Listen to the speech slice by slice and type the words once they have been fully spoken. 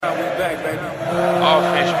back, baby.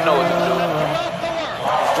 Offense, you know what to do.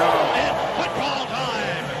 It's John. It's football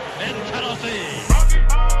time in Tennessee.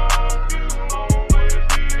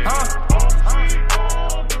 Huh?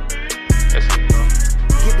 Yes, you know.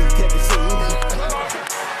 Get this Tennessee.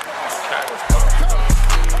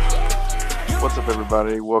 What's up,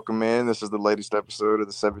 everybody? Welcome in. This is the latest episode of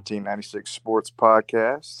the 1796 Sports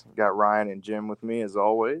Podcast. Got Ryan and Jim with me, as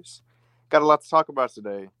always. Got a lot to talk about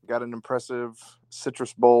today. Got an impressive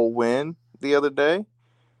Citrus Bowl win the other day.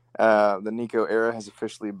 The Nico era has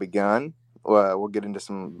officially begun. We'll get into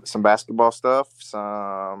some basketball stuff,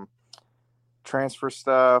 some transfer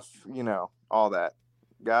stuff, you know, all that.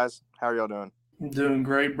 Guys, how are y'all doing? Doing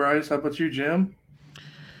great, Bryce. How about you, Jim?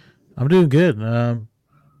 I'm doing good.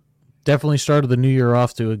 Definitely started the new year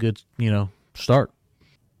off to a good, start.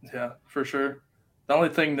 Yeah, for sure. The only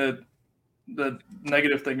thing the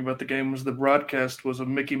negative thing about the game was the broadcast was a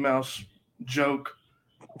Mickey Mouse joke.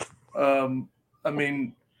 I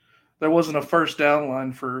mean, there wasn't a first down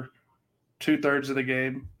line for 2/3 of the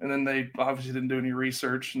game, and then they obviously didn't do any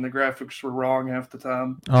research, and the graphics were wrong half the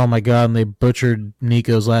time. Oh my God! And they butchered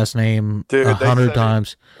Nico's last name 100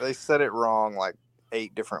 times. They said it wrong like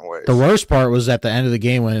 8 different ways. The worst part was at the end of the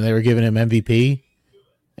game when they were giving him MVP,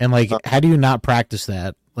 and how do you not practice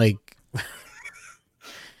that?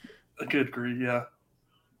 A good grief, yeah.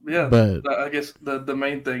 Yeah, But- I guess the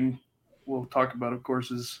main thing we'll talk about, of course,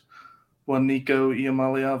 is one Nico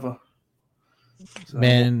Iamaleava. So,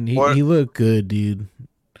 Man, he looked good, dude.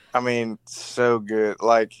 I mean, so good.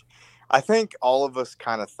 I think all of us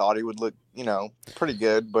kind of thought he would look, pretty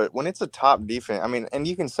good. But when it's a top defense, I mean, and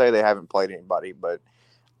you can say they haven't played anybody, but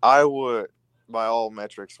Iowa, by all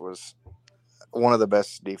metrics, was one of the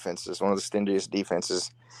best defenses, one of the stingiest defenses.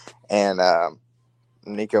 And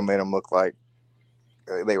Nico made them look like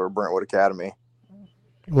they were Brentwood Academy.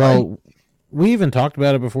 Well, we even talked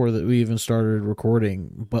about it before that we even started recording,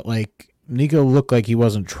 but Nico looked like he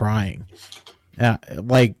wasn't trying.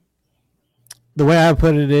 The way I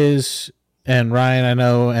put it is, and Ryan, I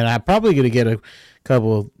know, and I'm probably going to get a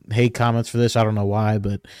couple of hate comments for this. I don't know why,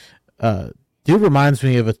 but dude reminds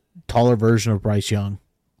me of a taller version of Bryce Young.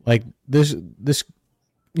 This,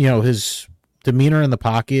 his demeanor in the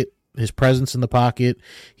pocket, his presence in the pocket,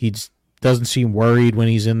 he doesn't seem worried when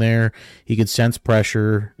he's in there. He could sense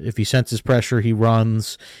pressure. If he senses pressure, he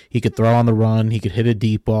runs. He could throw on the run. He could hit a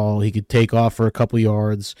deep ball. He could take off for a couple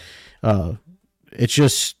yards. It's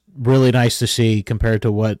just really nice to see compared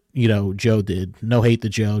to what, Joe did. No hate to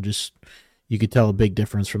Joe, just you could tell a big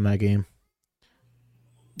difference from that game.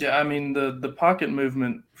 Yeah, I mean, the pocket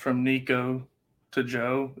movement from Nico to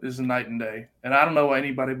Joe is night and day. And I don't know why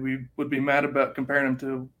anybody would be mad about comparing him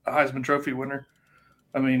to a Heisman Trophy winner.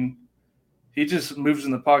 I mean, he just moves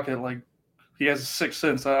in the pocket like he has a sixth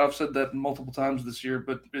sense. I've said that multiple times this year,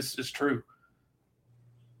 but it's true.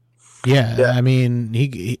 Yeah. I mean,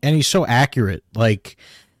 he's so accurate.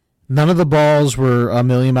 None of the balls were a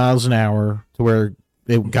million miles an hour to where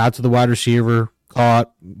they got to the wide receiver,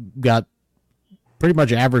 got pretty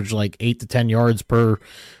much averaged 8 to 10 yards per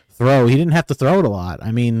throw. He didn't have to throw it a lot.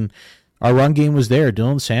 I mean, our run game was there.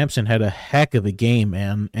 Dylan Sampson had a heck of a game,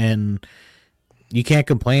 man, and you can't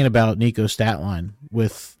complain about Nico's stat line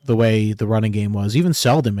with the way the running game was. Even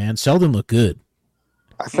Selden, man. Selden looked good.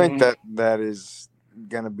 I think that is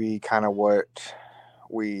going to be kind of what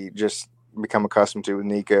we just become accustomed to with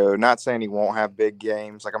Nico. Not saying he won't have big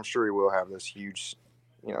games. I'm sure he will have those huge,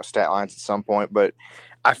 stat lines at some point. But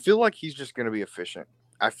I feel like he's just going to be efficient.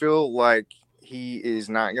 I feel like he is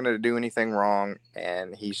not going to do anything wrong,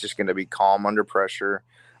 and he's just going to be calm under pressure.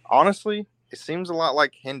 Honestly, it seems a lot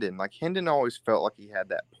like Hendon. Hendon always felt like he had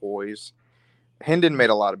that poise. Hendon made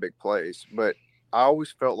a lot of big plays, but I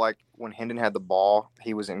always felt like when Hendon had the ball,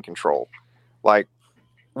 he was in control.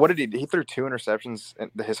 What did he do? He threw 2 interceptions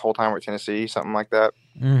his whole time at Tennessee, something like that.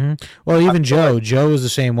 Mm-hmm. Well, even Joe was the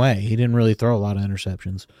same way. He didn't really throw a lot of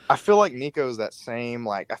interceptions. I feel like Nico's that same.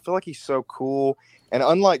 I feel like he's so cool. And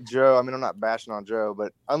unlike Joe, I mean, I'm not bashing on Joe,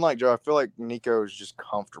 but unlike Joe, I feel like Nico is just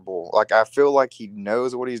comfortable. I feel like he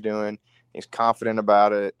knows what he's doing. He's confident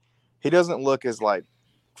about it. He doesn't look as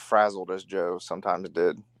frazzled as Joe sometimes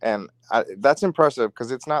did. And that's impressive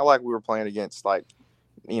because it's not like we were playing against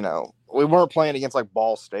we weren't playing against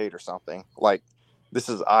Ball State or something. This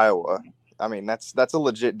is Iowa. I mean, that's a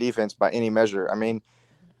legit defense by any measure. I mean,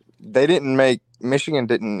 Michigan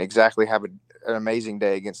didn't exactly have an amazing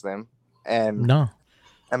day against them. And no,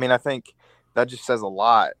 I mean, I think that just says a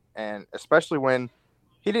lot. And especially when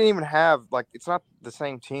he didn't even have it's not the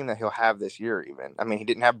same team that he'll have this year even. I mean, he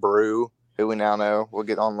didn't have Brew, who we now know. We'll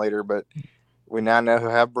get on later, but we now know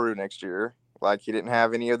he'll have Brew next year. He didn't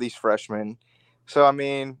have any of these freshmen. So, I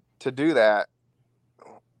mean, to do that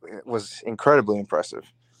was incredibly impressive.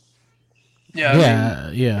 Yeah,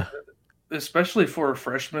 Yeah. especially for a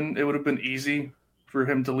freshman, it would have been easy for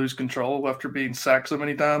him to lose control after being sacked so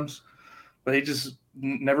many times. But he just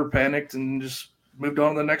never panicked and just moved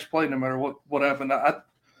on to the next play no matter what happened. I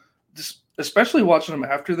just, especially watching him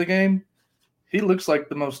after the game, he looks like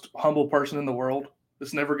the most humble person in the world.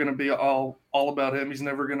 It's never going to be all about him. He's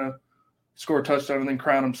never going to score a touchdown and then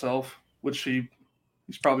crown himself, which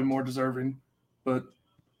he's probably more deserving. But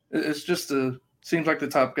it's just seems like the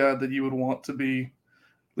top guy that you would want to be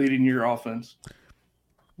leading your offense.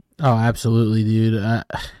 Oh, absolutely, dude.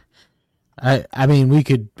 I mean, we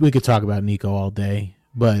could talk about Nico all day,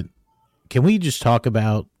 but can we just talk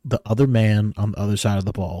about the other man on the other side of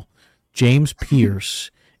the ball? James Pierce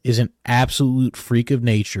is an absolute freak of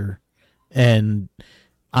nature, and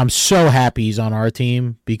I'm so happy he's on our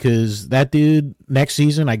team because that dude next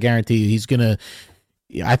season, I guarantee you,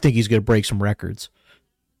 I think he's gonna break some records.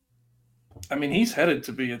 I mean, he's headed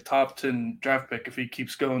to be a top 10 draft pick if he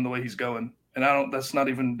keeps going the way he's going. And that's not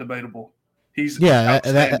even debatable. He's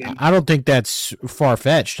outstanding. I don't think that's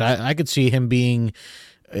far-fetched. I could see him being,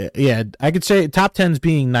 I could say top 10's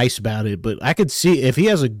being nice about it, but I could see if he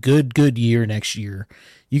has a good year next year,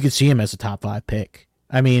 you could see him as a top 5 pick.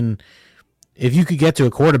 I mean, if you could get to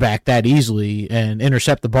a quarterback that easily and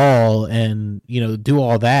intercept the ball and, do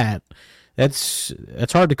all that, that's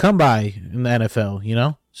hard to come by in the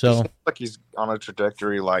NFL, So like he's on a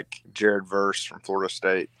trajectory like Jared Verse from Florida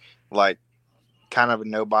State, like kind of a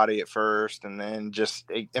nobody at first, and then just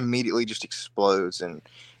immediately just explodes. And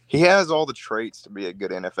he has all the traits to be a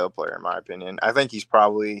good NFL player, in my opinion. I think he's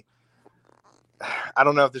probably, I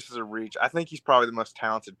don't know if this is a reach, I think he's probably the most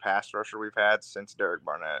talented pass rusher we've had since Derek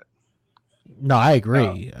Barnett. No, I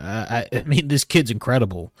agree. I mean, this kid's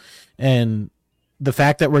incredible. And the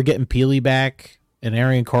fact that we're getting Peely back and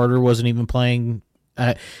Arian Carter wasn't even playing.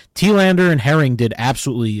 Thielander and Herring did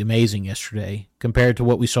absolutely amazing yesterday compared to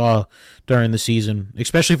what we saw during the season,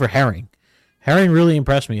 especially for Herring. Herring really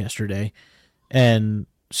impressed me yesterday. And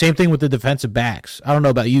same thing with the defensive backs. I don't know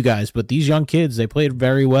about you guys, but these young kids, they played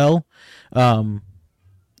very well,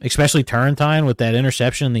 especially Turrentine with that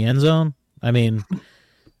interception in the end zone. I mean,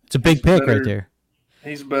 it's a big pick right there.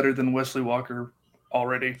 He's better than Wesley Walker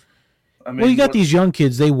already. I mean, well, you got these young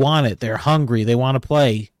kids. They want it. They're hungry. They want to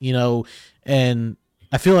play, and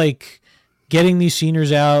I feel like getting these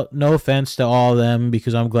seniors out, no offense to all of them,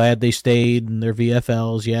 because I'm glad they stayed and they're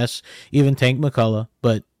VFLs, yes, even Tank McCullough,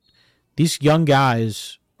 but these young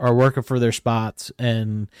guys are working for their spots,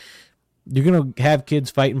 and you're going to have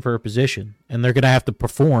kids fighting for a position, and they're going to have to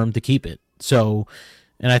perform to keep it. So,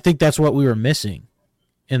 and I think that's what we were missing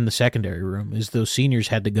in the secondary room, is those seniors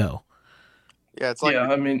had to go. Yeah, it's like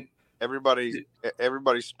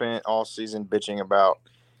everybody spent all season bitching about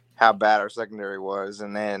how bad our secondary was,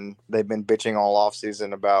 and then they've been bitching all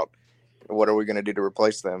offseason about what are we going to do to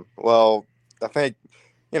replace them. Well, I think,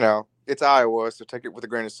 it's Iowa, so take it with a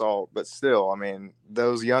grain of salt, but still, I mean,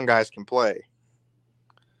 those young guys can play.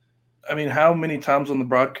 I mean, how many times on the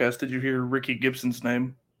broadcast did you hear Ricky Gibson's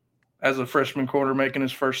name as a freshman corner making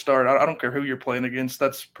his first start? I don't care who you're playing against.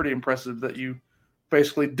 That's pretty impressive that you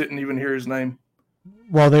basically didn't even hear his name.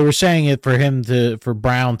 Well, they were saying it for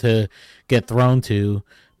Brown to get thrown to,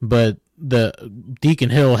 but the Deacon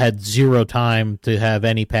Hill had zero time to have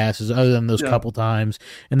any passes other than those couple times,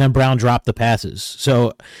 and then Brown dropped the passes.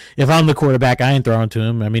 So if I'm the quarterback, I ain't throwing to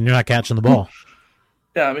him. I mean, you're not catching the ball.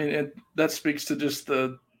 Yeah, I mean, that speaks to just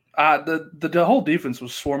the whole defense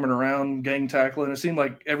was swarming around, gang tackling. It seemed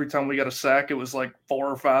like every time we got a sack, it was like 4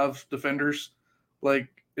 or 5 defenders. Like,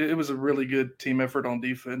 it was a really good team effort on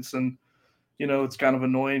defense, and it's kind of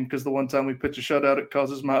annoying because the one time we pitch a shutout, it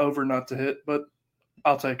causes my over not to hit, but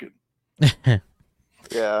I'll take it.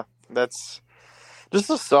 Yeah, that's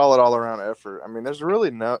just a solid all-around effort. I mean, there's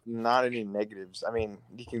really not any negatives. I mean,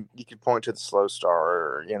 you can point to the slow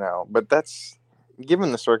start, but that's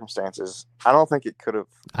given the circumstances. I don't think it could have.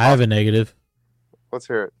 I have a negative. Let's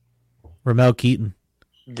hear it. Ramel Keaton.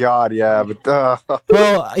 God, yeah, but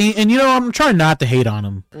well, and I'm trying not to hate on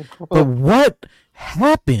him, but what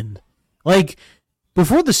happened? Like,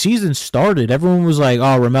 before the season started, everyone was like,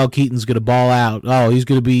 oh, Ramel Keaton's going to ball out. Oh, he's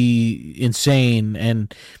going to be insane.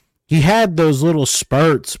 And he had those little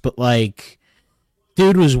spurts, but, like,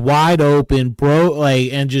 dude was wide open,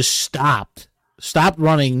 and just stopped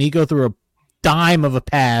running. Nico threw a dime of a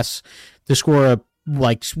pass to score a,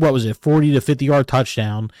 40 to 50-yard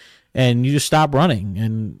touchdown, and you just stop running.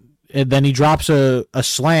 And then he drops a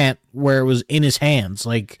slant where it was in his hands.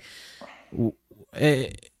 Like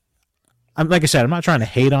I said, I'm not trying to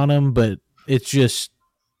hate on him, but it's just,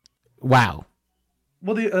 wow.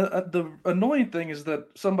 Well, the annoying thing is that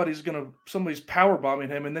somebody's power bombing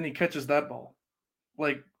him, and then he catches that ball.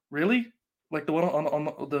 Like, really? Like the one on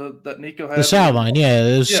the that Nico had. The sideline, yeah,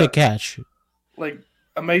 it was a Yeah. sick catch. Like,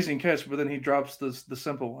 amazing catch, but then he drops the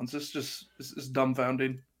simple ones. It's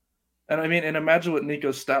dumbfounding. And I mean, and imagine what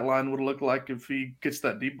Nico's stat line would look like if he gets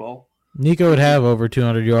that deep ball. Nico would have over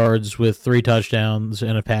 200 yards with 3 touchdowns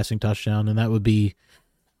and a passing touchdown, and that would be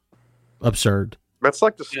absurd. That's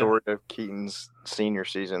like the story of Keaton's senior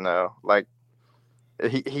season, though. Like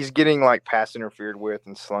he's getting like pass interfered with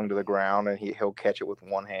and slung to the ground, and he'll catch it with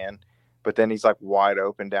one hand, but then he's like wide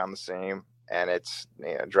open down the seam, and it's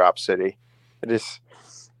drop city.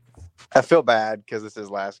 I feel bad because it's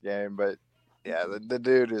his last game, but yeah, the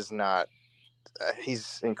dude is not.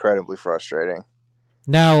 He's incredibly frustrating.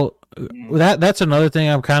 Now, that's another thing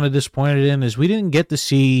I'm kind of disappointed in is we didn't get to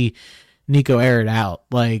see Nico air it out.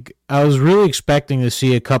 Like, I was really expecting to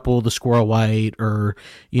see a couple of the Squirrel White or,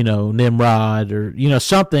 Nimrod or,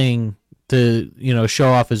 something to, show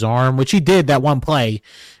off his arm, which he did that one play,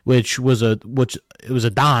 which it was a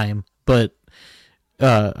dime, but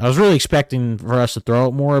I was really expecting for us to throw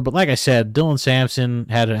it more, but like I said, Dylan Sampson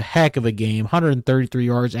had a heck of a game, 133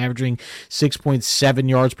 yards, averaging 6.7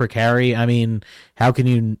 yards per carry. I mean, how can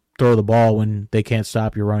you throw the ball when they can't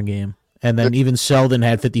stop your run game? And then even Selden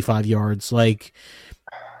had 55 yards. Like,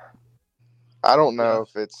 I don't know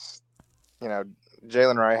if it's,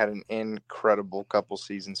 Jalen Wright had an incredible couple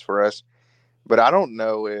seasons for us, but I don't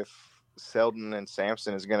know if Selden and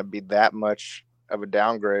Sampson is going to be that much of a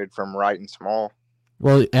downgrade from Wright and Small.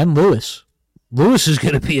 Well, and Lewis. Lewis is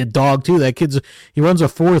going to be a dog, too. That he runs a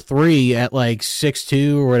 4.3 at like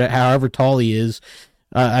 6'2", or however tall he is.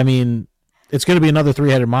 I mean, it's going to be another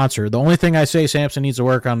three-headed monster. The only thing I say Sampson needs to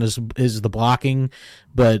work on is the blocking,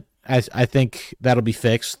 but I think that'll be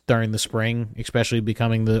fixed during the spring, especially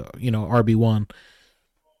becoming the RB1.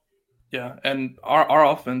 Yeah, and our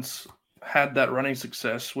offense had that running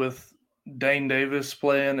success with Dane Davis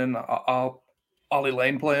playing and Ollie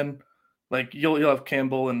Lane playing. Like, you'll have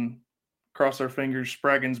Campbell and, cross our fingers,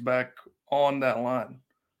 Spraggins back on that line.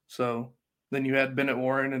 So then you had Bennett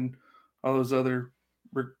Warren and all those other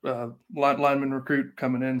lineman recruit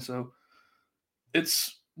coming in. So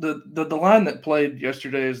it's the line that played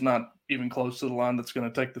yesterday is not even close to the line that's going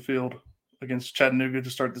to take the field against Chattanooga to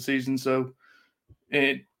start the season. So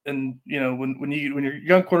when your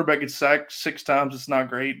young quarterback gets sacked 6 times, it's not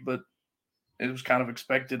great, but it was kind of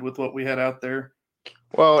expected with what we had out there.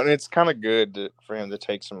 Well, and it's kind of good for him to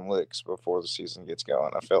take some licks before the season gets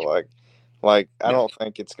going. I feel like I don't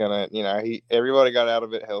think it's gonna. Everybody got out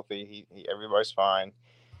of it healthy. Everybody's fine.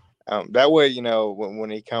 That way, when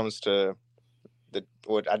he comes to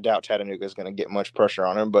I doubt Chattanooga is going to get much pressure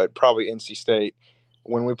on him, but probably NC State.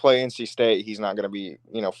 When we play NC State, he's not going to be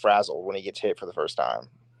frazzled when he gets hit for the first time.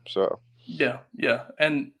 So yeah,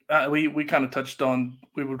 and we kind of touched on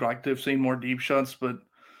we would like to have seen more deep shots, but.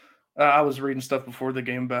 I was reading stuff before the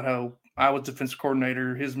game about how I was defensive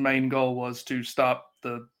coordinator. His main goal was to stop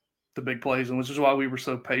the big plays, and which is why we were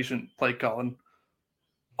so patient play calling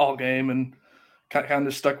all game and kind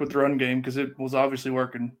of stuck with the run game because it was obviously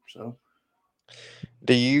working. So,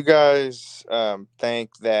 do you guys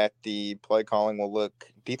think that the play calling will look?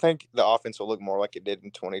 Do you think the offense will look more like it did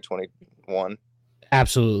in 2021?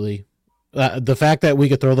 Absolutely. The fact that we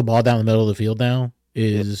could throw the ball down the middle of the field now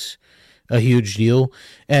is a huge deal.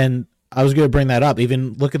 And I was going to bring that up.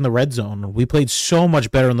 Even look in the red zone. We played so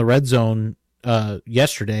much better in the red zone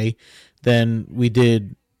yesterday than we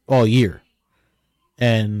did all year.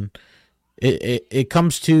 And it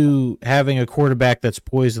comes to having a quarterback that's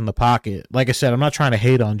poised in the pocket. Like I said, I'm not trying to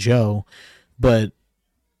hate on Joe, but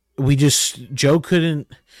Joe couldn't.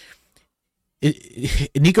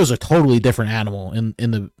 Nico's a totally different animal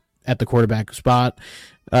at the quarterback spot.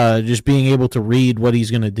 Just being able to read what he's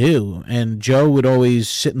going to do. And Joe would always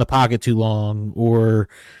sit in the pocket too long, or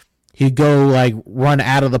he'd go run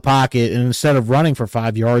out of the pocket, and instead of running for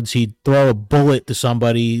 5 yards, he'd throw a bullet to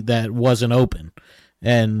somebody that wasn't open.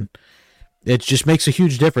 And it just makes a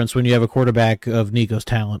huge difference when you have a quarterback of Nico's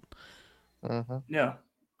talent. Mm-hmm. Yeah.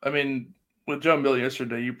 I mean, with John Bill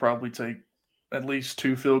yesterday, you probably take at least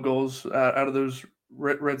 2 field goals out of those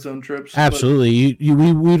red zone trips. Absolutely.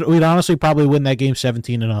 We'd honestly probably win that game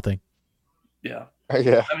 17-0. Yeah.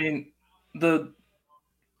 Yeah. I mean,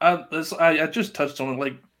 I just touched on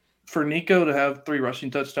it. For Nico to have 3 rushing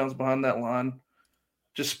touchdowns behind that line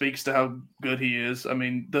just speaks to how good he is. I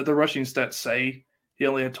mean, the rushing stats say he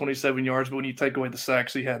only had 27 yards, but when you take away the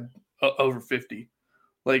sacks, he had over 50.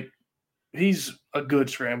 He's a good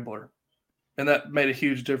scrambler, and that made a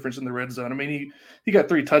huge difference in the red zone. I mean, he got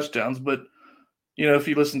 3 touchdowns, but if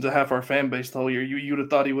you listened to half our fan base the whole year, you would have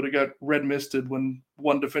thought he would have got red misted when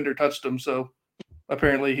one defender touched him. So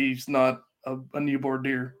apparently he's not a newborn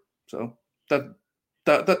deer. So that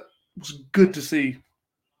was good to see.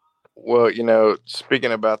 Well,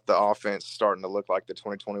 speaking about the offense starting to look like the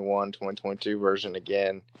 2021-2022 version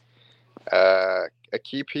again, a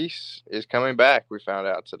key piece is coming back, we found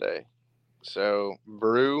out today. So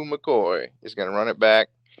Bru McCoy is going to run it back,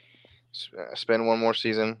 spend one more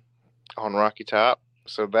season on Rocky Top.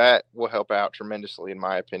 So that will help out tremendously, in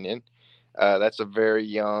my opinion. That's a very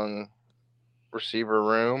young receiver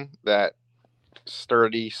room, that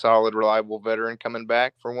sturdy, solid, reliable veteran coming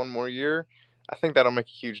back for one more year. I think that'll make a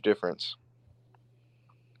huge difference.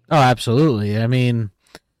 Oh, absolutely. I mean,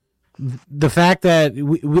 the fact that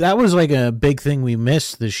that was like a big thing we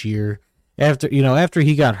missed this year. After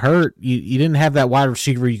he got hurt, you didn't have that wide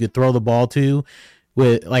receiver you could throw the ball to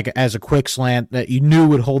with as a quick slant that you knew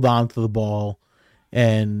would hold on to the ball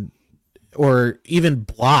or even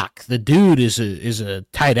block. The dude is a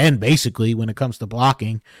tight end basically when it comes to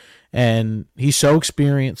blocking, and he's so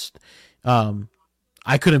experienced.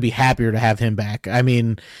 I couldn't be happier to have him back. I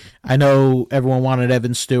mean, I know everyone wanted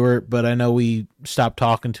Evan Stewart, but I know we stopped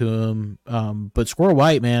talking to him. But Squirrel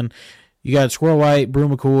White, man, you got Squirrel White, Bru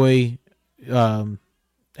McCoy, and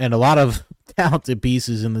a lot of talented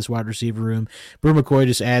pieces in this wide receiver room. Bru McCoy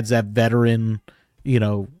just adds that veteran,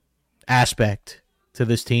 aspect to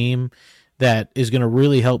this team that is going to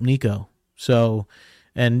really help Nico. So,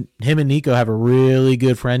 and him and Nico have a really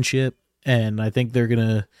good friendship, and I think they're going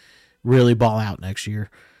to really ball out next year.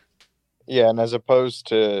 Yeah, and as opposed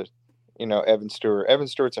to, Evan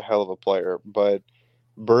Stewart's a hell of a player, but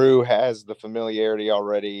Bru has the familiarity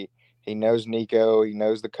already. He knows Nico, he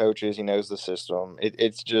knows the coaches, he knows the system.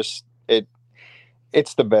 It's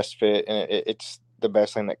the best fit, and it's the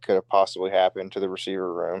best thing that could have possibly happened to the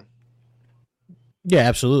receiver room. Yeah,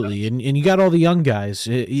 absolutely. And you got all the young guys.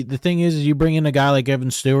 The thing is you bring in a guy like Evan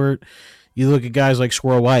Stewart, you look at guys like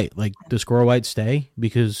Squirrel White. Like, does Squirrel White stay?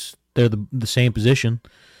 Because they're the same position,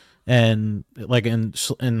 and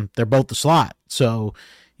they're both the slot. So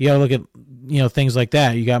you got to look at things like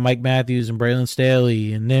that. You got Mike Matthews and Braylon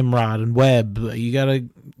Staley and Nimrod and Webb. You got to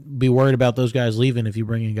be worried about those guys leaving if you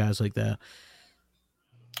bring in guys like that.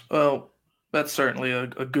 Well, that's certainly a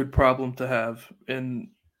good problem to have in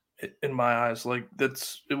my eyes. Like,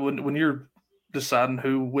 that's when you're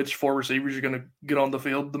deciding which four receivers you're going to get on the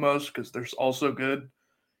field the most, because they're all so good,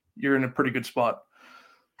 you're in a pretty good spot.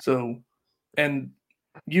 So, and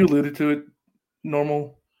you alluded to it,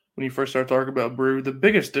 Normal, when you first started talking about Bru. The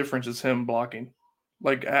biggest difference is him blocking.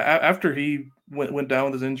 Like, after he went down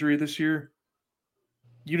with his injury this year,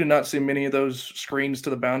 you did not see many of those screens to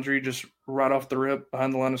the boundary just right off the rip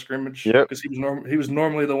behind the line of scrimmage. Yep. Because he was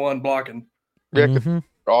normally the one blocking. Yeah,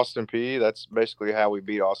 Austin Peay, that's basically how we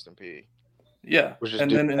beat Austin Peay. Yeah. We're just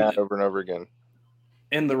doing that over and over again.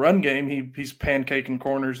 In the run game, he's pancaking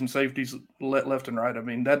corners and safeties left and right. I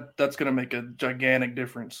mean, that's going to make a gigantic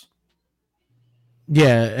difference.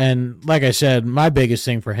 Yeah, and like I said, my biggest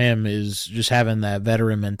thing for him is just having that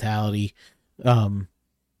veteran mentality. And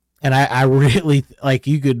I really,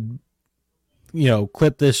 you could,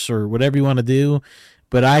 clip this or whatever you want to do,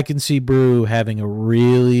 but I can see Bru having a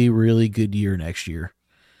really, really good year next year.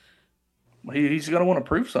 He's going to want to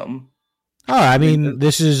prove something. Oh, I mean,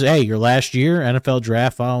 this is your last year, NFL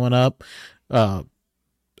draft following up. I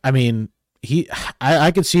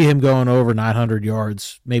could see him going over 900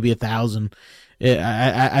 yards, maybe 1,000.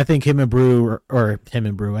 I think him and Bru,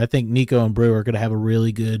 I think Nico and Bru are going to have a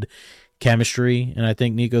really good chemistry, and I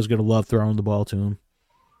think Nico's going to love throwing the ball to him.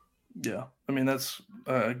 Yeah, I mean, that's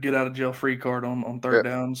a get out of jail free card on third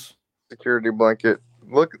downs. Security blanket.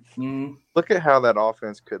 Look at how that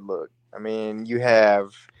offense could look. I mean, you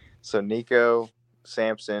have Nico,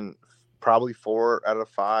 Sampson, probably 4 out of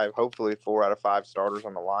 5, hopefully 4 out of 5 starters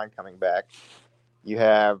on the line coming back. You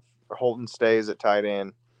have Holton stays at tight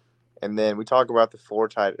end, and then we talk about the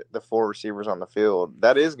 4 receivers on the field.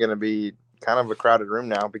 That is going to be kind of a crowded room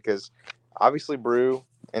now, because obviously Bru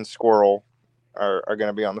and Squirrel are going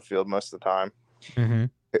to be on the field most of the time. Mm-hmm.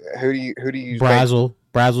 Who do you Brazel?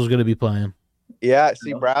 Brazel's going to be playing. Yeah,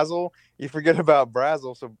 see, Brazel. You forget about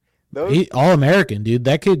Brazel. So All American, dude.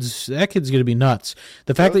 That kid's gonna be nuts.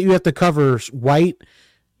 The fact that you have to cover White,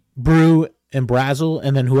 Bru, and Brazel,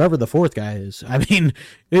 and then whoever the fourth guy is. I mean,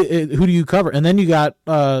 who do you cover? And then you got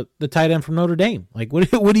the tight end from Notre Dame. Like,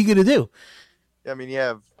 what are you gonna do? I mean, you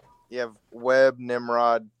have Webb,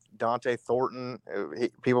 Nimrod, Dante Thornton.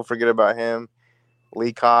 People forget about him.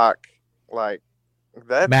 Leacock, like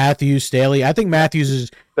that. Matthews, Staley. I think Matthews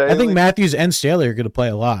and Staley are gonna play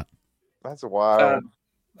a lot. That's wild.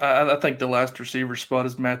 I think the last receiver spot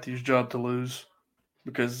is Matthews' job to lose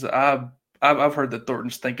because I've heard that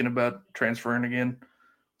Thornton's thinking about transferring again.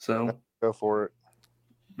 So Go for it.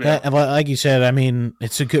 Yeah, and like you said, I mean,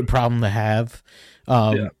 it's a good problem to have.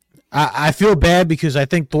 Yeah. I feel bad because I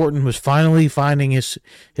think Thornton was finally finding his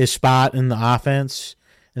spot in the offense,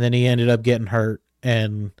 and then he ended up getting hurt,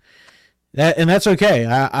 and that's okay.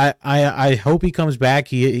 I hope he comes back.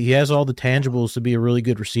 He has all the tangibles to be a really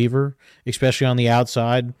good receiver, especially on the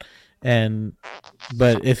outside.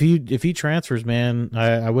 But if he transfers, man,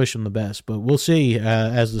 I wish him the best. But we'll see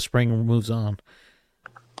as the spring moves on.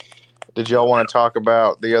 Did y'all want to talk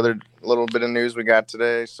about the other little bit of news we got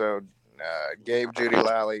today? So, Gabe Judy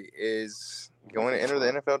Lally is going to enter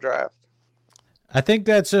the NFL draft. I think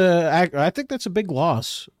that's a big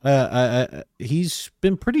loss. He's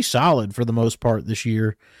been pretty solid for the most part this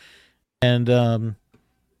year, and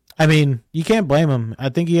I mean, you can't blame him. I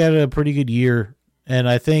think he had a pretty good year, and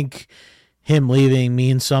I think him leaving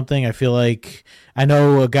means something. I feel like I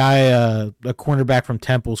know a guy, a cornerback from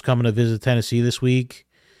Temple's coming to visit Tennessee this week.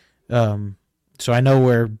 So I know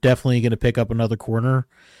we're definitely going to pick up another corner,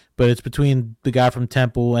 but it's between the guy from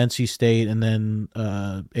Temple, NC State, and then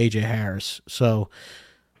AJ Harris. So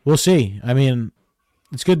we'll see. I mean,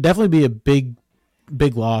 it's going to definitely be a big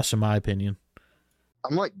loss in my opinion.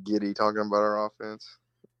 I'm like giddy talking about our offense.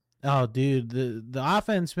 Oh, dude, the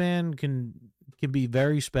offense, man, can be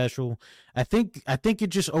very special. I think it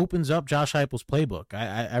just opens up Josh Heupel's playbook.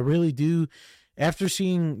 I really do. After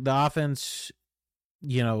seeing the offense,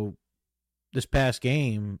 this past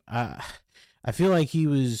game, I feel like he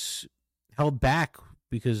was held back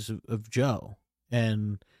because of Joe.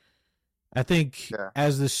 And I think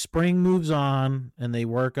as the spring moves on and they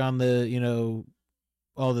work on the,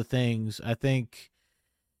 all the things, I think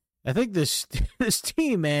this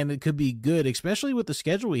team, man, it could be good, especially with the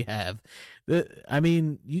schedule we have. I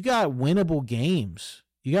mean, you got winnable games.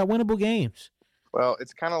 Well,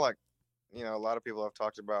 it's kind of like, a lot of people have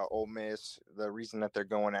talked about Ole Miss. The reason that they're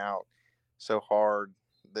going out so hard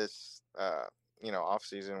this, off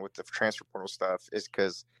season with the transfer portal stuff is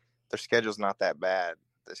because their schedule's not that bad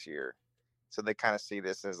this year. So they kind of see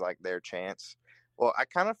this as like their chance. Well, I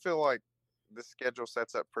kind of feel like the schedule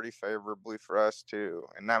sets up pretty favorably for us too.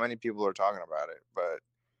 And not many people are talking about it, but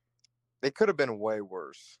they could have been way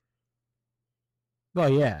worse. Well,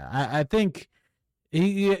 yeah, I think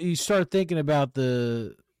you start thinking about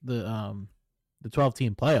the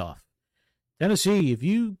 12-team playoff. Tennessee, if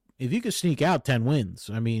you could sneak out 10 wins,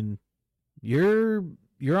 I mean, you're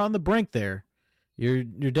on the brink there. You're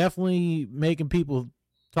definitely making people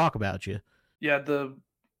talk about you. Yeah, the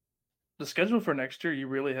schedule for next year, you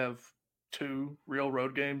really have 2 real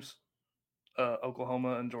road games,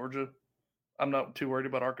 Oklahoma and Georgia. I'm not too worried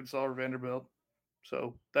about Arkansas or Vanderbilt.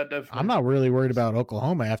 So that definitely. I'm not really worried about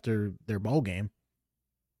Oklahoma after their bowl game.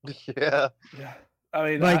 Yeah. Yeah. I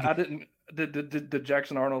mean, I didn't. Did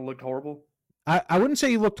Jackson Arnold look horrible? I wouldn't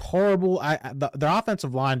say he looked horrible. The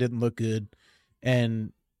offensive line didn't look good,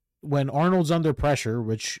 and when Arnold's under pressure,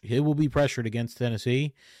 which he will be pressured against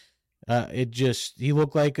Tennessee, he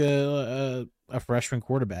looked like a freshman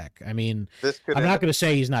quarterback. I mean, I'm not going to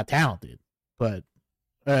say he's not talented, but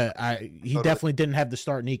he definitely didn't have the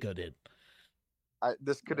start Nico did.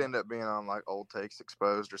 This could end up being on like Old Takes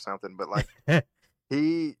Exposed or something, but like I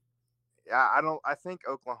think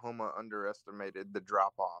Oklahoma underestimated the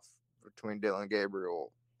drop off between Dylan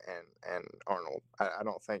Gabriel and Arnold. I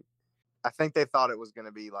think they thought it was going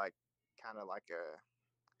to be like kind of like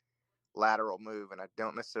a lateral move, and I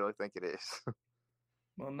don't necessarily think it is.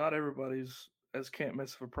 Well, not everybody's as can't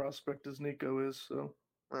miss of a prospect as Nico is, so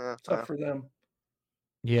it's tough for them.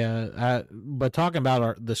 Yeah, but talking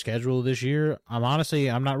about the schedule this year, I'm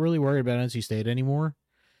not really worried about NC State anymore.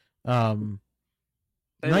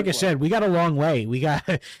 Like I said, we got a long way. We got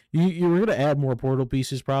you were going to add more portal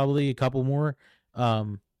pieces, probably a couple more.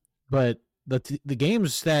 But the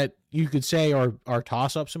games that you could say are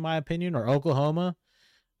toss ups in my opinion are Oklahoma,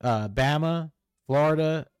 Bama,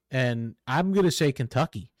 Florida, and I'm going to say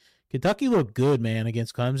Kentucky. Kentucky looked good, man,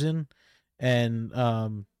 against Clemson, and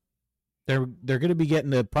they're going to be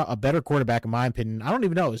getting a better quarterback in my opinion. I don't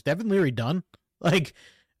even know, is Devin Leary done? Like,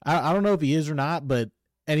 I don't know if he is or not, but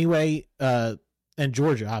anyway, and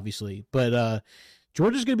Georgia, obviously. But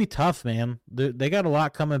Georgia's going to be tough, man. They got a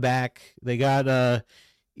lot coming back. They got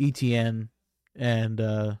ETN, and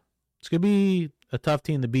it's going to be a tough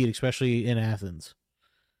team to beat, especially in Athens.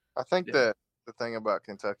 I think that the thing about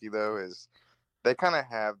Kentucky, though, is they kind of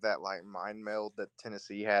have that, like, mind meld that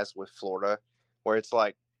Tennessee has with Florida, where it's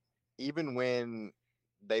like, even when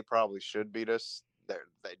they probably should beat us, they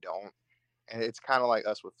don't. And it's kind of like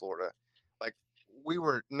us with Florida. Like,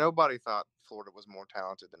 nobody thought Florida was more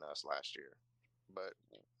talented than us last year, but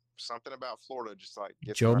something about Florida just like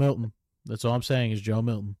gets Joe around. Milton. That's all I'm saying is Joe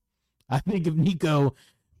Milton. I think if Nico,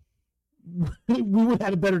 we would have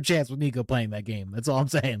had a better chance with Nico playing that game. That's all I'm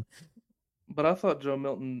saying. But I thought Joe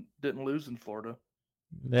Milton didn't lose in Florida.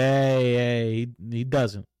 Hey, he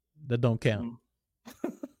doesn't. That don't count.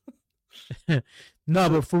 No,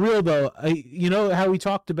 but for real though, you know how we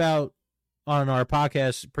talked about on our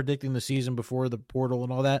podcast predicting the season before the portal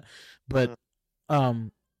and all that, but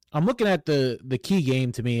I'm looking at the key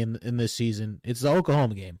game to me in this season. It's the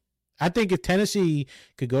Oklahoma game. I think if Tennessee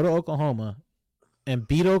could go to Oklahoma and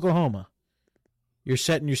beat Oklahoma, you're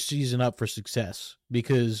setting your season up for success,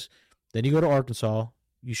 because then you go to Arkansas,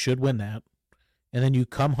 you should win that, and then you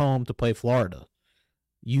come home to play Florida.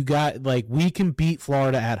 You got, like, we can beat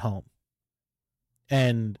Florida at home.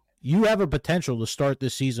 And you have a potential to start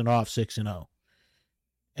this season off 6-0.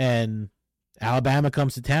 And Alabama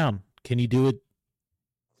comes to town. Can you do it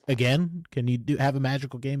again? Can you have a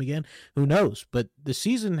magical game again? Who knows? But the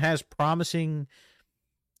season has promising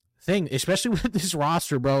thing, especially with this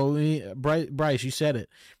roster, bro. Bryce, you said it.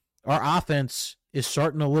 Our offense is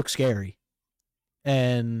starting to look scary.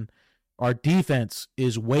 And our defense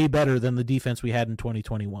is way better than the defense we had in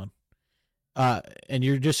 2021. And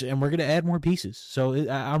we're going to add more pieces. So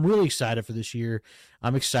I'm really excited for this year.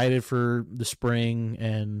 I'm excited for the spring.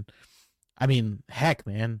 And I mean, heck,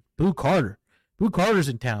 man, Boo Carter's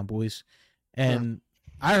in town, boys. And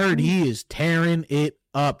I heard he is tearing it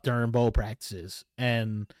up during bowl practices.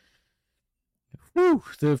 And whew,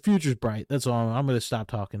 the future's bright. That's all. I'm going to stop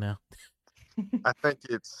talking now. I think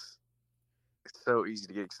it's so easy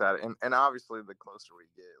to get excited, and obviously the closer we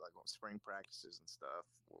get, like on spring practices and stuff,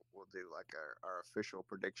 we'll do like our official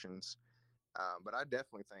predictions. But I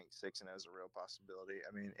definitely think 6-0 is a real possibility.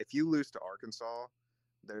 I mean, if you lose to Arkansas,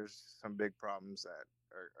 there's some big problems that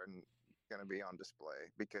are going to be on display,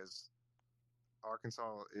 because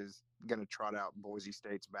Arkansas is going to trot out Boise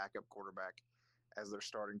State's backup quarterback as their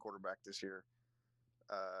starting quarterback this year.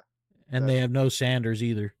 And they have no Sanders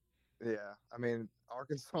either. Yeah, I mean,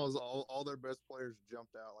 Arkansas's all their best players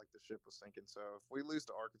jumped out like the ship was sinking. So if we lose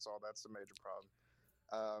to Arkansas, that's a major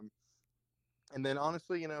problem. And then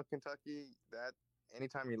honestly, Kentucky, that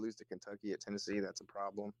anytime you lose to Kentucky at Tennessee, that's a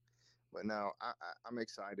problem. But no, I'm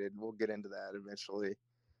excited. We'll get into that eventually.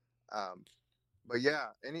 But yeah,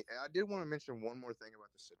 I did want to mention one more thing about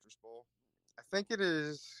the Citrus Bowl. I think it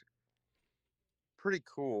is pretty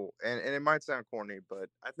cool, and it might sound corny, but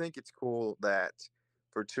I think it's cool that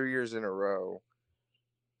for 2 years in a row,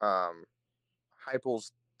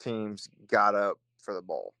 Heupel's teams got up for the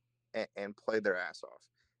bowl and played their ass off.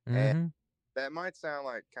 Mm-hmm. And that might sound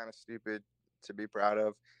like kind of stupid to be proud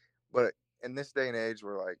of, but in this day and age,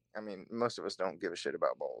 most of us don't give a shit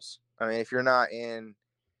about bowls. I mean, if you're not in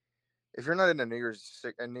a New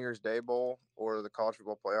Year's Day bowl or the college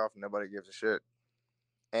football playoff, nobody gives a shit.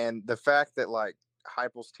 And the fact that like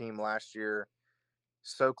Heupel's team last year,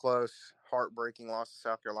 so close, heartbreaking loss to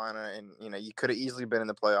South Carolina, and you could have easily been in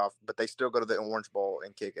the playoff, but they still go to the Orange Bowl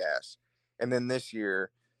and kick ass. And then this year,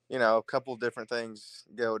 a couple of different things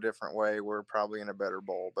go a different way. We're probably in a better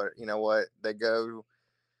bowl, but you know what? They go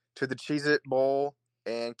to the Cheez-It Bowl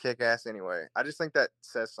and kick ass anyway. I just think that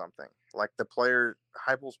says something. Like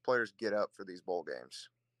Heupel's players get up for these bowl games.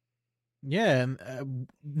 Yeah, and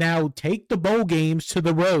now take the bowl games to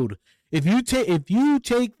the road. If you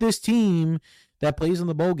take this team that plays in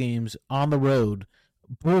the bowl games on the road,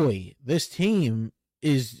 boy, this team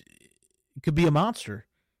could be a monster.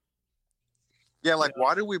 Yeah,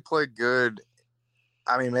 why do we play good?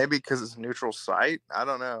 I mean, maybe because it's a neutral site. I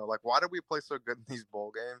don't know. Like, why do we play so good in these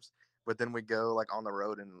bowl games, but then we go like on the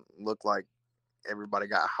road and look like everybody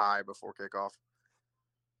got high before kickoff?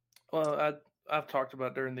 Well, I've talked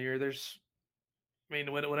about during the year.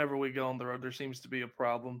 Whenever we go on the road, there seems to be a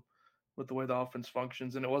problem with the way the offense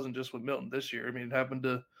functions, and it wasn't just with Milton this year. I mean, it happened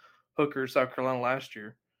to Hooker, South Carolina last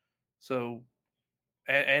year, so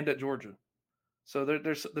and at Georgia. So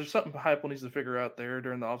there's something Heupel needs to figure out there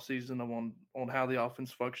during the offseason on how the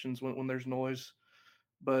offense functions when there's noise.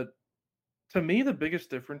 But to me, the biggest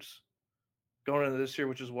difference going into this year,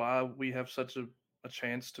 which is why we have such a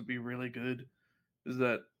chance to be really good, is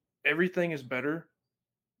that everything is better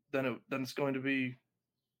than it's going to be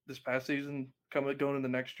this past season going into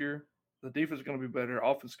next year. The defense is going to be better.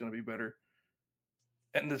 Offense is going to be better.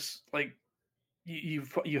 And this,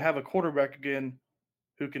 you have a quarterback again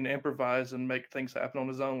who can improvise and make things happen on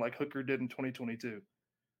his own, like Hooker did in 2022.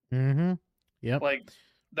 Mm-hmm. Yep. Like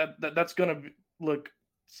that's going to look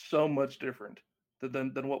so much different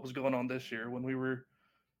than what was going on this year when we were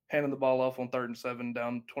handing the ball off on 3rd and 7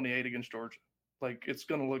 down 28 against Georgia. Like it's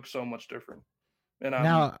going to look so much different, and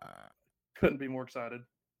Now, couldn't be more excited.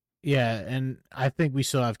 yeah, and I think we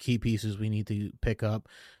still have key pieces we need to pick up.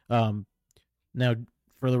 Now,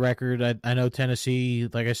 for the record, I know Tennessee,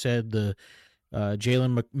 like I said, the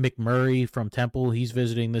Jalen McMurray from Temple, he's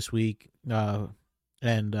visiting this week.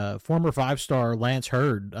 And former 5-star Lance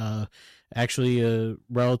Hurd, actually a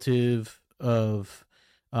relative of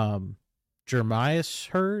Jeremias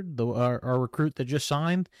Hurd, our recruit that just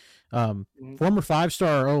signed. Former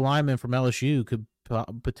 5-star O lineman from LSU could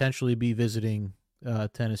potentially be visiting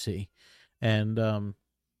Tennessee. And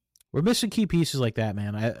we're missing key pieces like that,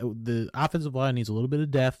 man. The offensive line needs a little bit of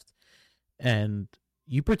depth, and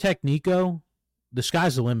you protect Nico, the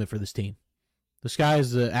sky's the limit for this team. The sky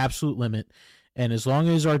is the absolute limit, and as long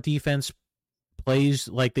as our defense plays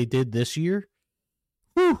like they did this year,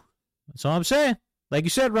 whew, that's all I'm saying. Like you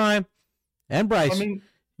said, Ryan and Bryce, I mean,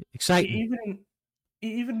 exciting.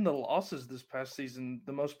 Even the losses this past season,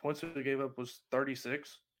 the most points that they gave up was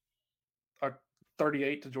 36,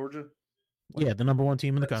 38 to Georgia. Yeah, the number one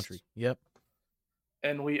team in the country. Yep.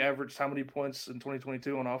 And we averaged how many points in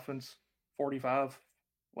 2022 on offense? 45.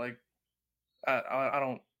 Like, I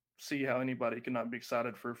don't see how anybody cannot be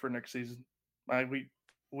excited for next season.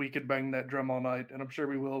 We could bang that drum all night, and I'm sure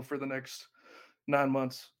we will for the next 9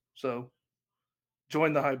 months. So,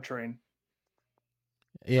 join the hype train.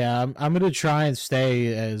 Yeah, I'm going to try and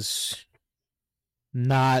stay as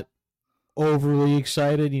not overly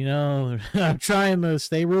excited, you know. I'm trying to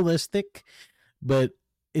stay realistic, but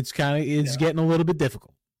it's getting a little bit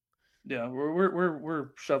difficult. Yeah,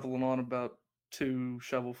 we're shoveling on about 2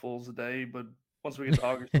 shovelfuls a day, but once we get to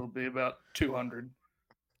August, it'll be about 200.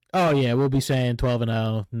 Oh yeah, we'll be saying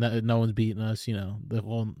 12-0. No one's beating us, you know, the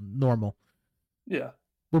whole normal. Yeah,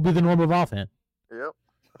 we'll be the normal Vol fan. Yep.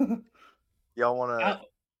 Y'all want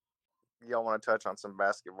to touch on some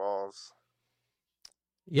basketballs?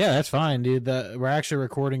 Yeah, that's fine, dude. We're actually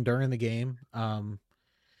recording during the game.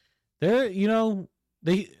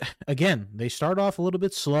 They start off a little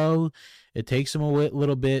bit slow. It takes them a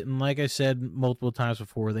little bit, and like I said multiple times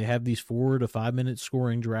before, they have these 4 to 5 minute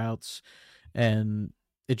scoring droughts, and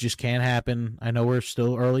it just can't happen. I know we're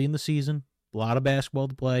still early in the season, a lot of basketball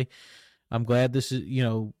to play. I'm glad this is,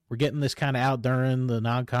 we're getting this kind of out during the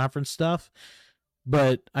non-conference stuff.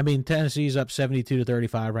 But, I mean, Tennessee's up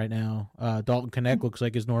 72-35 right now. Dalton Knecht looks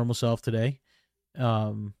like his normal self today.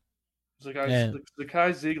 Zakai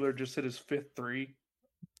Ziegler just hit his 5th three.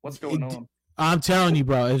 What's going on? I'm telling you,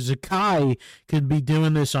 bro, if Zakai could be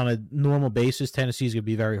doing this on a normal basis, Tennessee's going to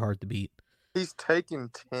be very hard to beat. He's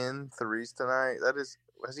taken 10 threes tonight.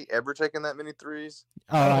 Has he ever taken that many threes?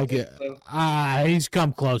 Oh, he's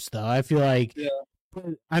come close, though. I feel like,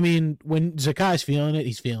 I mean, when Zakai's feeling it,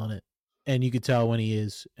 he's feeling it. And you could tell when he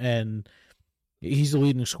is. And he's the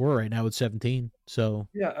leading scorer right now with 17. So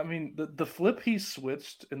yeah, I mean, the flip he's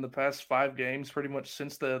switched in the past 5 games, pretty much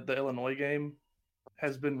since the Illinois game,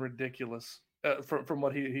 has been ridiculous from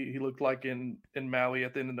what he looked like in Maui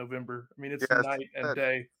at the end of November. I mean, it's night and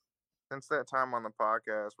day. Since that time on the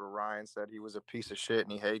podcast where Ryan said he was a piece of shit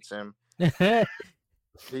and he hates him.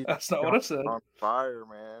 That's not what I said. On fire,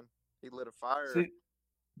 man. He lit a fire. See,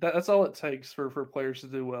 that's all it takes for players to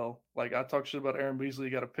do well. Like, I talked shit about Aaron Beasley,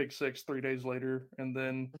 got a pick 6 3 days later, and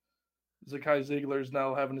then Zakai Ziegler is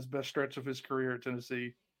now having his best stretch of his career at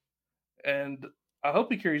Tennessee. And I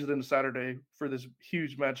hope he carries it into Saturday for this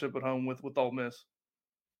huge matchup at home with Ole Miss.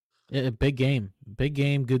 Yeah, big game,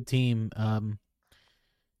 good team.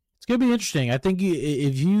 It's gonna be interesting. I think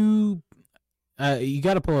if you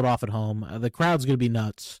got to pull it off at home. The crowd's gonna be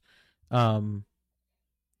nuts.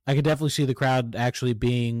 I could definitely see the crowd actually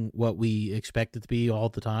being what we expect it to be all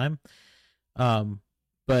the time.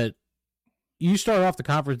 But you start off the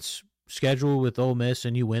conference schedule with Ole Miss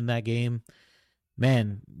and you win that game,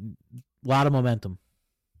 man, a lot of momentum.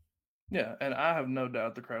 Yeah, and I have no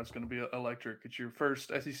doubt the crowd's going to be electric. It's your first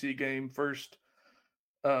SEC game,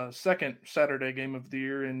 second Saturday game of the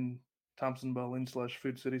year in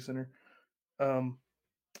Thompson-Boling/Food City Center.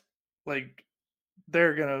 Like,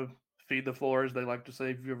 they're going to feed the floor, as they like to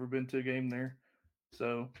say, if you've ever been to a game there.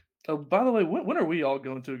 So, by the way, when are we all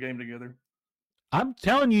going to a game together? I'm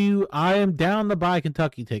telling you, I am down to buy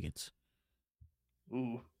Kentucky tickets.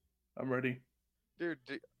 Ooh, I'm ready. Dude,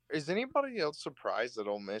 is anybody else surprised that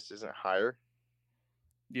Ole Miss isn't higher?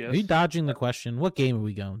 Yes. Are you dodging the question? What game are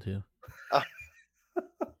we going to?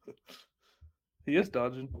 He is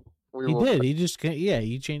dodging. He did. He just can't. Yeah,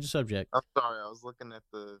 he changed the subject. I'm sorry. I was looking at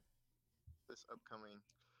this upcoming.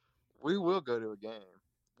 We will go to a game.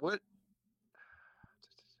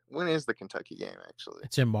 When is the Kentucky game, actually?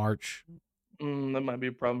 It's in March. That might be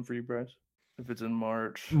a problem for you, Bryce, if it's in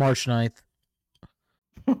March. March 9th.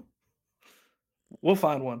 We'll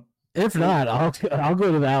find one. If not, I'll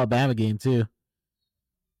go to the Alabama game too.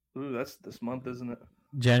 Ooh, that's this month, isn't it?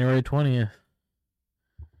 January 20th.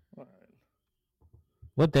 All right.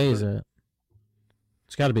 What day is it?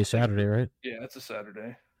 It's got to be Saturday, right? Yeah, it's a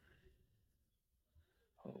Saturday.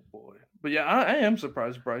 Oh boy, but yeah, I am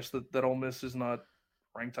surprised, Bryce, that Ole Miss is not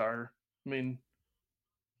ranked higher. I mean,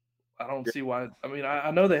 I don't see why. I mean,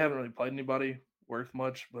 I know they haven't really played anybody worth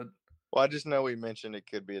much, but Well, I just know we mentioned it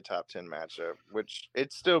could be a top 10 matchup, which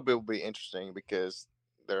it still will be interesting because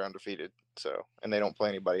they're undefeated. So, and they don't play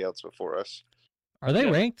anybody else before us. Are they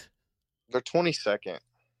Yeah. ranked? They're 22nd.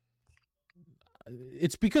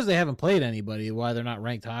 It's because they haven't played anybody why they're not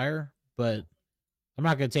ranked higher, but I'm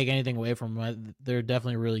not going to take anything away from them. They're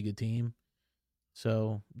definitely a really good team.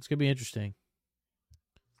 So it's going to be interesting.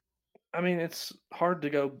 I mean, it's hard to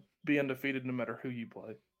go be undefeated no matter who you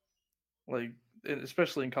play. Like,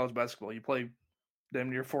 especially in college basketball, you play damn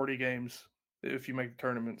near 40 games if you make the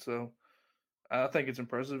tournament. So I think it's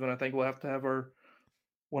impressive, and I think we'll have to have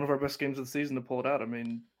one of our best games of the season to pull it out. I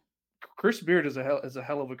mean, Chris Beard is a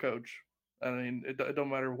hell of a coach. I mean, it don't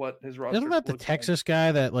matter what his roster. Isn't that the looks Texas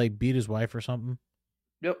guy that like beat his wife or something? Like.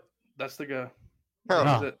 Yep, that's the guy.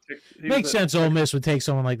 Oh. Makes sense. Ole Miss would take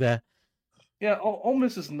someone like that. Yeah, Ole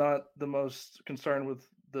Miss is not the most concerned with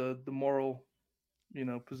the moral,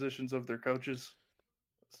 positions of their coaches.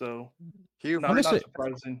 So Hugh, not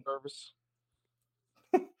surprising. service.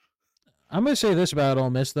 I'm going to say this about Ole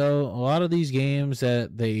Miss, though. A lot of these games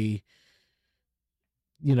that they,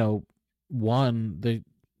 won,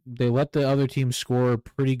 they let the other team score a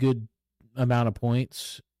pretty good amount of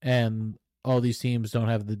points, and all these teams don't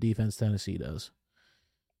have the defense Tennessee does.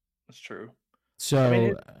 That's true. So, I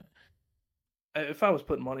mean, if I was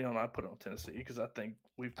putting money on, I'd put it on Tennessee because I think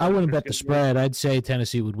I wouldn't bet the spread. I'd say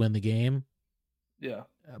Tennessee would win the game. Yeah,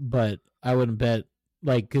 but I wouldn't bet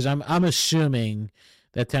because I'm assuming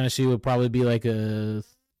that Tennessee would probably be like a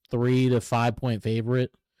 3 to 5 point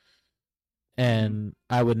favorite, and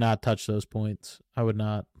I would not touch those points. I would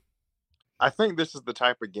not. I think this is the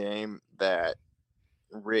type of game that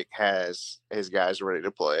Rick has his guys ready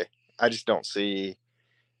to play. I don't see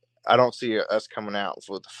us coming out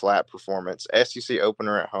with a flat performance. SEC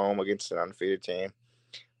opener at home against an undefeated team.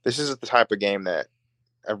 This is the type of game that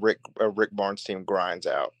a Rick Barnes team grinds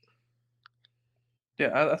out.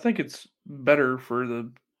 Yeah, I think it's better for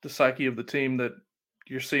the psyche of the team that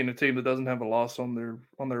you're seeing a team that doesn't have a loss on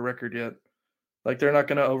their record yet. Like, they're not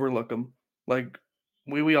going to overlook them. Like,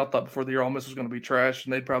 we all thought before the year Ole Miss was going to be trash,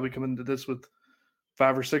 and they'd probably come into this with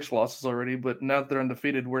 5 or 6 losses already. But now that they're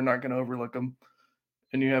undefeated, we're not going to overlook them.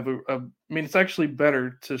 And you have it's actually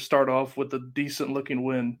better to start off with a decent-looking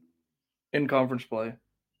win in conference play.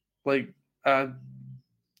 Like,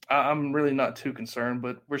 I'm really not too concerned,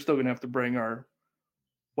 but we're still going to have to bring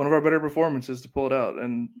one of our better performances to pull it out,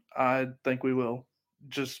 and I think we will,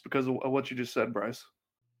 just because of what you just said, Bryce.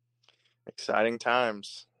 Exciting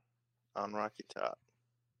times on Rocky Top.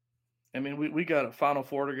 I mean, we got a Final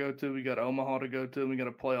Four to go to, we got Omaha to go to, and we got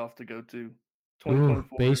a playoff to go to. Ooh,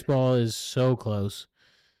 baseball is so close.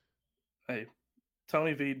 Hey,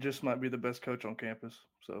 Tony V just might be the best coach on campus,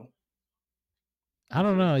 so. I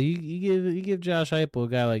don't know. You give Josh Heupel a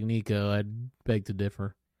guy like Nico, I'd beg to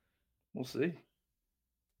differ. We'll see.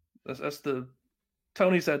 That's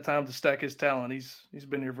Tony's had time to stack his talent. He's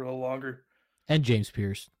been here for a little longer. And James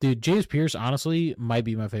Pierce. Dude, James Pierce honestly might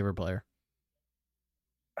be my favorite player.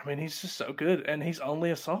 I mean, he's just so good, and he's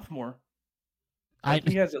only a sophomore.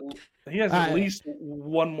 He has at least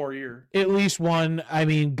one more year. At least one. I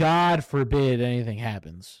mean, God forbid anything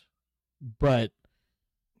happens, but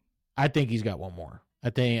I think he's got one more.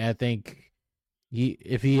 I think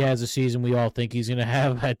if he has a season we all think he's going to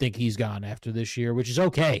have, I think he's gone after this year, which is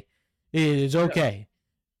okay. It is okay.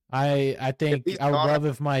 Yeah. I think I would love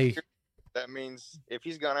if my. That means if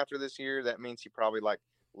he's gone after this year, that means he probably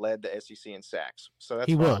led the SEC in sacks. So that's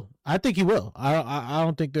he fine. Will. I think he will. I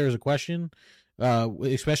don't think there's a question,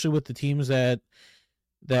 especially with the teams that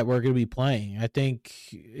we're going to be playing. I think,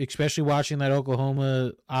 especially watching that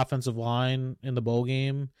Oklahoma offensive line in the bowl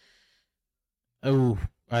game. Oh,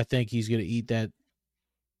 I think he's going to eat that.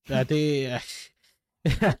 I think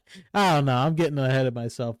I don't know. I'm getting ahead of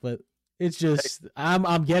myself, but it's just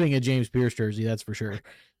I'm getting a James Pierce jersey. That's for sure.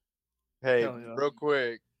 Hey, real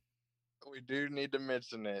quick, we do need to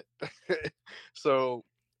mention it. So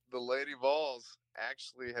the Lady Vols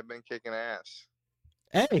actually have been kicking ass.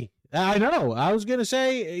 Hey, I know. I was gonna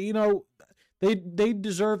say, they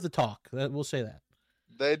deserve the talk. We'll say that.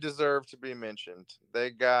 They deserve to be mentioned.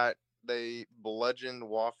 They bludgeoned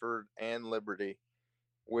Wofford and Liberty,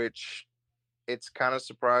 which it's kind of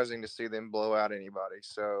surprising to see them blow out anybody.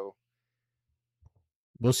 So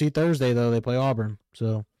We'll see Thursday though. They play Auburn.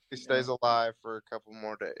 So he stays alive for a couple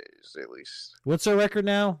more days at least. what's their record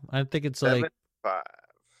now? I think it's like 7-5.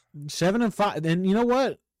 7-5. And you know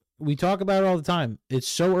what? We talk about it all the time. It's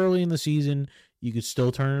so early in the season. You could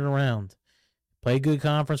still turn it around. Play good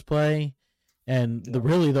conference play. And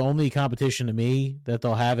really the only competition to me that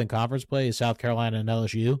they'll have in conference play is South Carolina and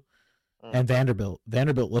LSU and Vanderbilt.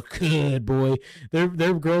 Vanderbilt look good, boy. Their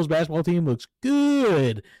girls basketball team looks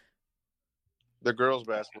good. The girls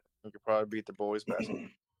basketball team could probably beat the boys basketball.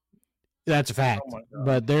 That's a fact. Oh my God.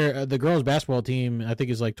 But the girls basketball team I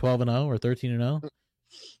think is like 12-0 or 13-0.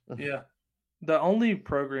 Yeah. The only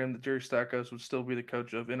program that Jerry Stackhouse would still be the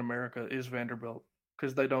coach of in America is Vanderbilt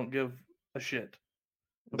because they don't give a shit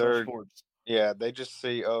about They're- sports. Yeah, they just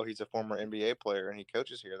see, oh, he's a former NBA player and he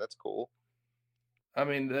coaches here. That's cool. I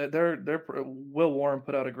mean, they're Will Warren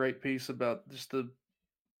put out a great piece about just the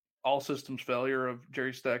all systems failure of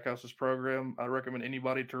Jerry Stackhouse's program. I recommend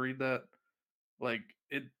anybody to read that. Like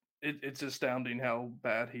it's astounding how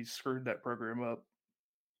bad he screwed that program up.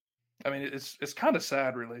 I mean, it's kind of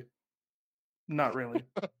sad, really. Not really.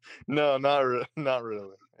 No, not really.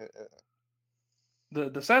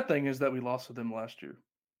 The sad thing is that we lost to them last year.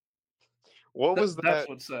 What was that? That's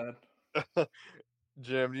what's sad.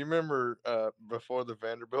 Jim, do you remember before the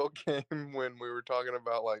Vanderbilt game when we were talking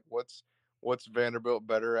about like what's Vanderbilt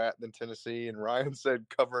better at than Tennessee, and Ryan said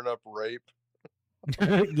covering up rape?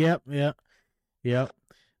 Yep.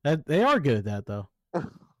 They are good at that though. I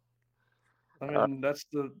mean, that's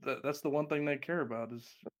the one thing they care about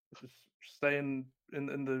is just staying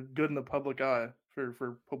in the good in the public eye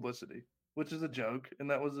for publicity, which is a joke, and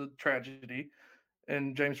that was a tragedy.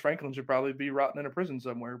 And James Franklin should probably be rotting in a prison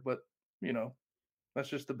somewhere, but that's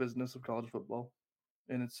just the business of college football,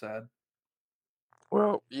 and it's sad.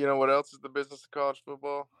 Well, you know what else is the business of college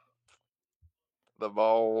football? The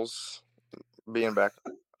Vols being back.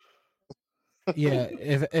 Yeah,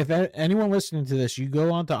 if anyone listening to this, you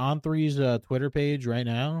go onto On3's Twitter page right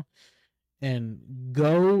now and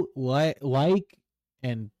go like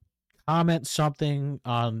and comment something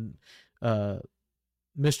on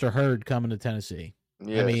Mr. Hurd coming to Tennessee.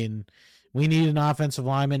 Yes. I mean, we need an offensive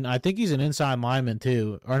lineman. I think he's an inside lineman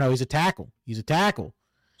too. Or no, he's a tackle. We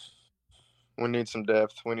need some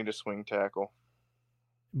depth. We need a swing tackle.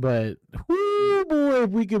 But whoo, boy, if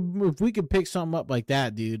we could pick something up like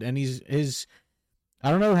that, dude. And I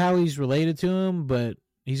don't know how he's related to him, but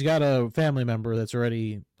he's got a family member that's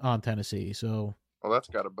already on Tennessee. So Well, that's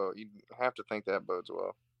got a boat. You have to think that bodes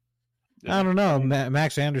well. I don't know.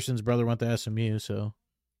 Max Anderson's brother went to SMU, so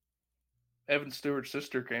Evan Stewart's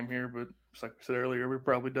sister came here, but it's like I said earlier, we're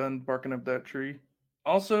probably done barking up that tree.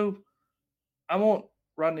 Also, I want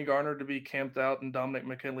Rodney Garner to be camped out in Dominic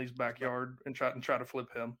McKinley's backyard and try to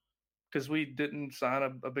flip him because we didn't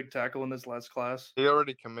sign a big tackle in this last class. He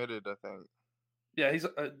already committed, I think. Yeah, he's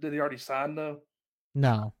did he already sign though?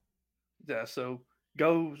 no. Yeah, so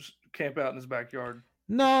go camp out in his backyard.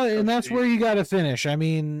 No, and that's where you got to finish. I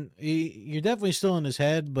mean, you're definitely still in his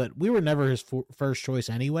head, but we were never his first choice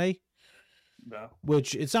anyway. No.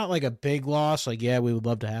 Which it's not like a big loss. Like, yeah, we would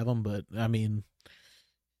love to have him, but I mean,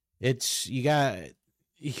 it's you got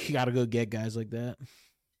to go get guys like that.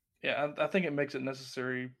 Yeah, I think it makes it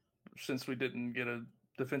necessary since we didn't get a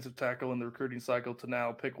defensive tackle in the recruiting cycle to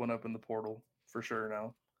now pick one up in the portal for sure.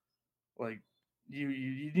 Now, like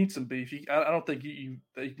you need some beef. I don't think you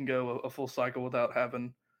can go a full cycle without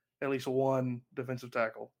having at least one defensive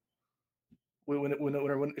tackle. When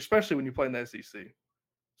especially when you play in the SEC.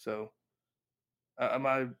 So,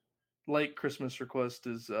 my late Christmas request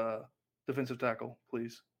is defensive tackle,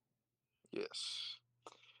 please. Yes.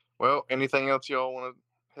 Well, anything else y'all want to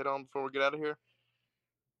hit on before we get out of here?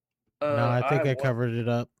 No, I think I covered it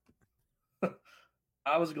up.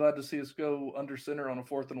 I was glad to see us go under center on a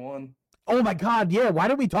 4th and 1. Oh my God, yeah. Why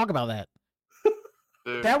didn't we talk about that?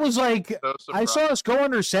 Dude, That was like, so I surprised. saw us go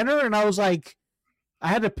under center, and I was like, I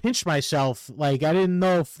had to pinch myself. Like, I didn't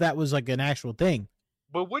know if that was like an actual thing.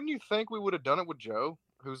 But wouldn't you think we would have done it with Joe,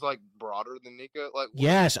 who's like broader than Nico? Like,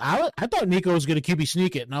 Yes, I thought Nico was going to QB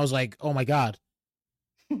sneak it, and I was like, oh my God.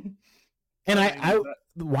 And I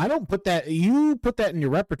why don't put that? You put that in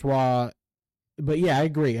your repertoire. But yeah, I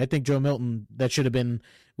agree. I think Joe Milton, that should have been.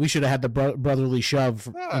 We should have had the brotherly shove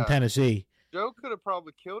in Yeah. Tennessee. Joe could have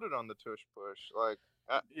probably killed it on the tush push. Like,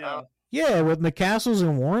 Yeah. Yeah, with McCastles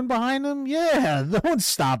and Warren behind him. Yeah, no one's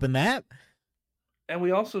stopping that. And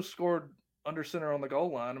we also scored under center on the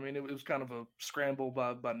goal line. I mean, it was kind of a scramble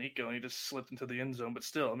by Nico, and he just slipped into the end zone. But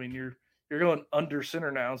still, I mean, you're you're going under center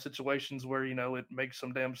now in situations where it makes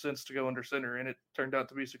some damn sense to go under center, and it turned out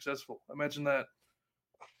to be successful. Imagine that.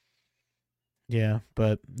 Yeah,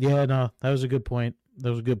 but yeah, no, that was a good point.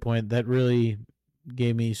 That really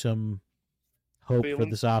gave me some hope for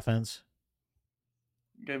this offense.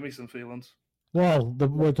 Gave me some feelings. Well,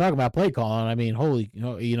 we're talking about play calling. I mean, holy,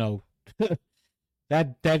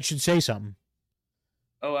 that should say something.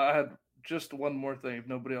 Oh, I had just one more thing. If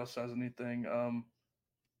nobody else has anything,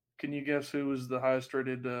 can you guess who was the highest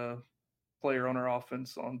rated player on our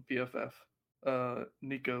offense on PFF?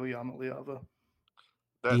 Nico Iamaleava.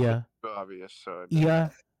 That's Yeah. obvious. So Yeah,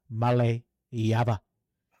 Male Yava.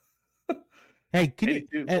 Hey, can you,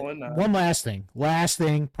 82.9. one last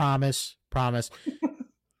thing, promise.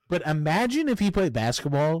 But imagine if he played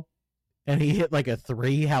basketball and he hit like a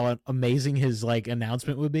 3, how amazing his like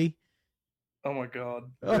announcement would be. Oh my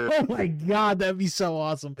god. Oh my god, that'd be so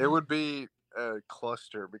awesome. It would be a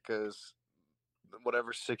cluster because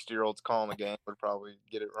whatever 60-year-old's calling the game would probably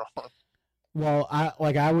get it wrong. Well,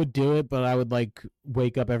 I would do it, but I would like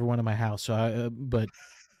wake up everyone in my house. So I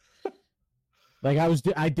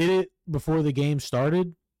did it before the game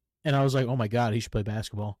started, and I was like, oh my god, he should play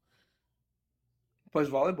basketball. Plays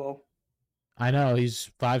volleyball. I know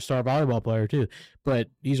he's 5-star volleyball player too, but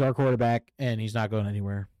he's our quarterback, and he's not going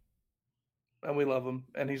anywhere. And we love him,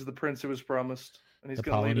 and he's the prince who was promised, and he's The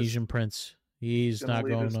going to lead us. Polynesian prince. He's not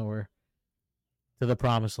lead going us. nowhere. To the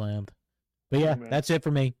promised land. But yeah, Amen. that's it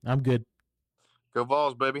for me. I'm good. Go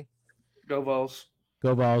Vols, baby. Go Vols.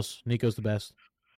 Go Vols. Nico's the best.